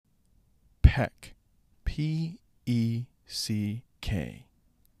PECK. P-E-C-K.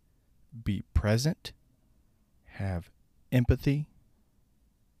 Be present, have empathy,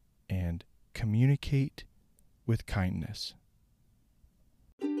 and communicate with kindness.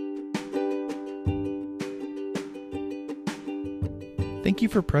 Thank you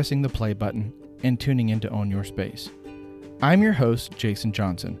for pressing the play button and tuning in to Own Your Space. I'm your host, Jason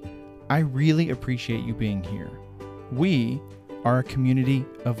Johnson. I really appreciate you being here. We are a community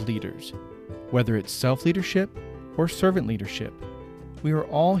of leaders. Whether it's self-leadership or servant leadership, we are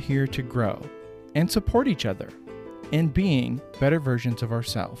all here to grow and support each other in being better versions of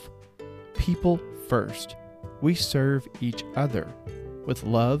ourselves. People first. We serve each other with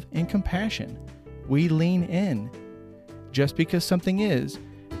love and compassion. We lean in. Just because something is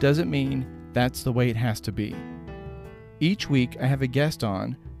doesn't mean that's the way it has to be. Each week I have a guest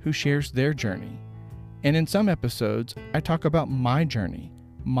on who shares their journey. And in some episodes, I talk about my journey,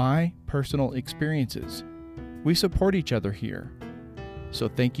 my personal experiences. We support each other here. So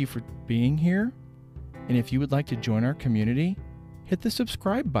thank you for being here. And if you would like to join our community, hit the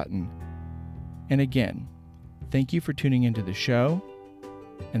subscribe button. And again, thank you for tuning into the show.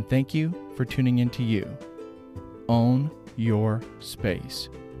 And thank you for tuning into you. Own your space.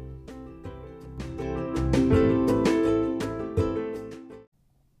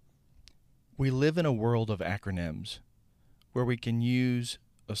 We live in a world of acronyms where we can use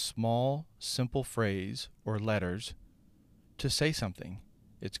a small, simple phrase or letters to say something.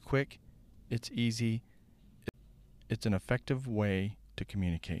 It's quick, it's easy, it's an effective way to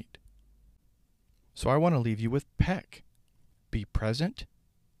communicate. So I want to leave you with PECK. Be present,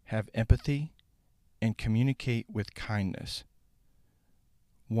 have empathy, and communicate with kindness.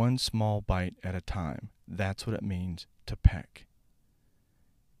 One small bite at a time. That's what it means to PECK.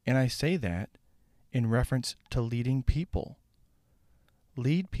 And I say that in reference to leading people.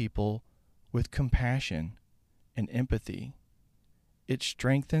 Lead people with compassion and empathy. It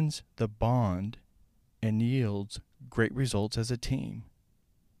strengthens the bond and yields great results as a team.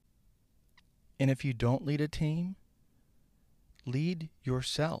 And if you don't lead a team, lead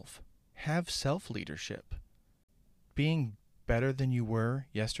yourself. Have self-leadership. Being better than you were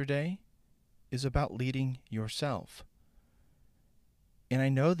yesterday is about leading yourself. And I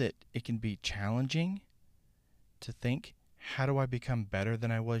know that it can be challenging to think, how do I become better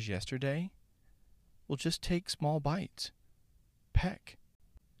than I was yesterday? Well, just take small bites. Peck.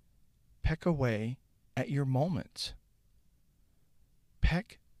 Peck away at your moments.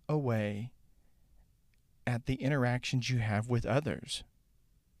 Peck away at the interactions you have with others.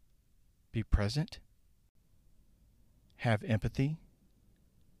 Be present, have empathy,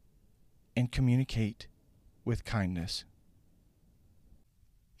 and communicate with kindness.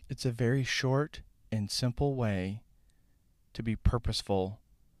 It's a very short and simple way to be purposeful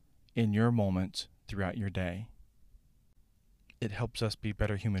in your moments throughout your day. It helps us be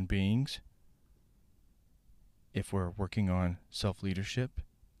better human beings if we're working on self-leadership,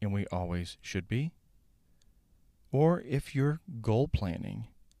 and we always should be. Or if you're goal planning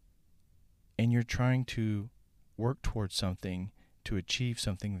and you're trying to work towards something to achieve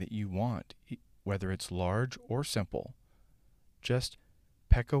something that you want, whether it's large or simple, just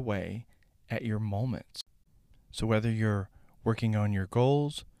peck away at your moments. So whether you're working on your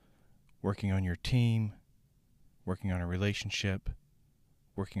goals, working on your team, working on a relationship,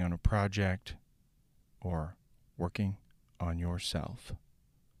 working on a project, or working on yourself,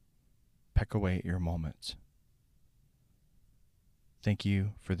 peck away at your moments. Thank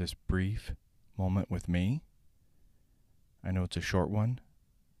you for this brief moment with me. I know it's a short one.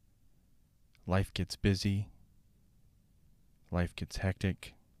 Life gets busy. Life gets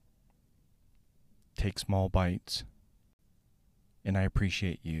hectic. Take small bites. And I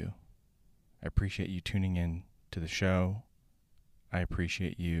appreciate you. I appreciate you tuning in to the show. I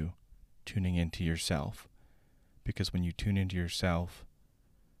appreciate you tuning into yourself. Because when you tune into yourself,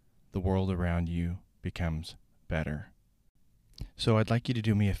 the world around you becomes better. So I'd like you to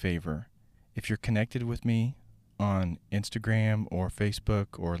do me a favor. If you're connected with me on Instagram or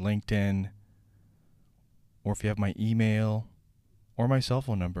Facebook or LinkedIn, or if you have my email or my cell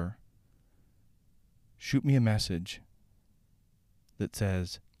phone number, shoot me a message that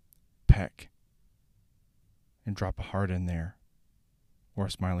says PECK and drop a heart in there or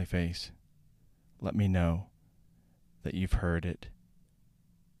a smiley face. Let me know that you've heard it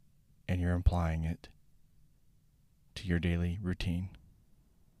and you're applying it to your daily routine.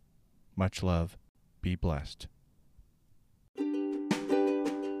 Much love. Be blessed.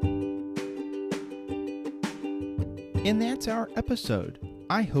 And that's our episode.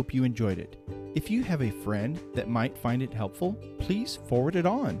 I hope you enjoyed it. If you have a friend that might find it helpful, please forward it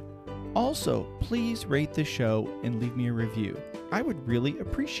on. Also, please rate the show and leave me a review. I would really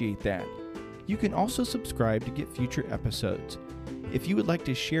appreciate that. You can also subscribe to get future episodes. If you would like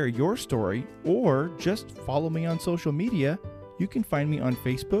to share your story or just follow me on social media, you can find me on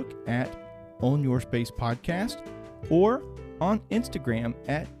Facebook at Own Your Space Podcast or on Instagram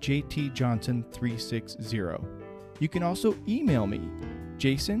at JTJohnson360. You can also email me,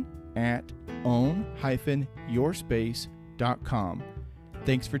 jason@own-yourspace.com.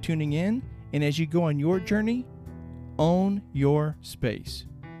 Thanks for tuning in, and as you go on your journey, own your space.